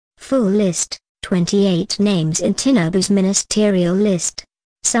full list, 28 names in Tinubu's ministerial list.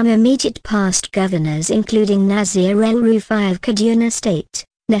 Some immediate past governors including Nasir El-Rufai of Kaduna State,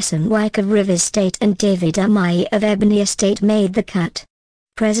 Nyesom Wike of Rivers State and David Umahi of Ebonyi State made the cut.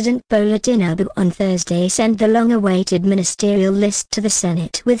 President Bola Tinubu on Thursday sent the long-awaited ministerial list to the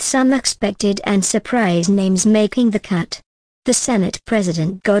Senate with some expected and surprise names making the cut. The Senate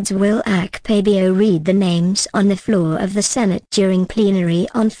President Godswill Akpabio read the names on the floor of the Senate during plenary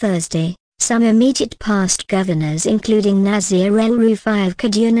on Thursday. Some immediate past governors including Nasir El-Rufai of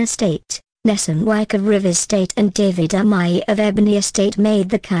Kaduna State, Nyesom Wike of Rivers State and David Umahi of Ebonyi State made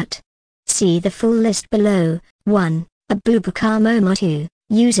the cut. See the full list below. 1. Abubakar Momoh 2,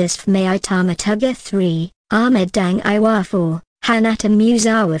 Yususf Maitama Tuggar 3, Ahmed Dangiwa 4, Hannatu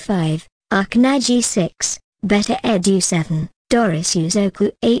Musawa 5, Uche Nnaji 6, Betta Edu 7, Doris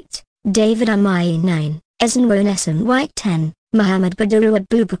Uzoka 8, David Umahi 9, Ezenwo Nyesom Wike 10, Muhammed Badaru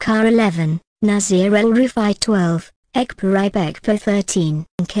Abubakar 11, Nasir El-Rufai 12, Ekperipe Ekpo 13,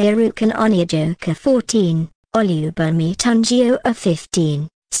 Nkeiruka Onyejocha 14, Olubunmi Tunji Ojo 15,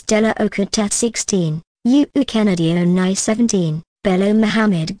 Stella Okotette 16, Uju Kennedy-Ohanenye 17, Bello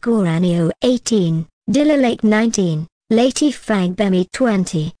Muhammad Goronyo 18, Dele Alake 19, Lateef Fagbemi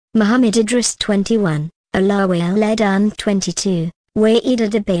 20, Mohammad Idris 21, Olawale Edun 22, Waheed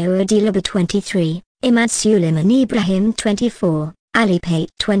Adebayo Adelabu 23, Imad Suleiman Ibrahim 24, Alipate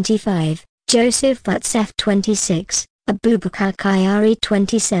 25, Joseph Utsef 26, Abubakar Kyari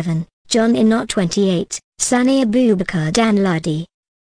 27, John Inot 28, Sani Abubakar Danladi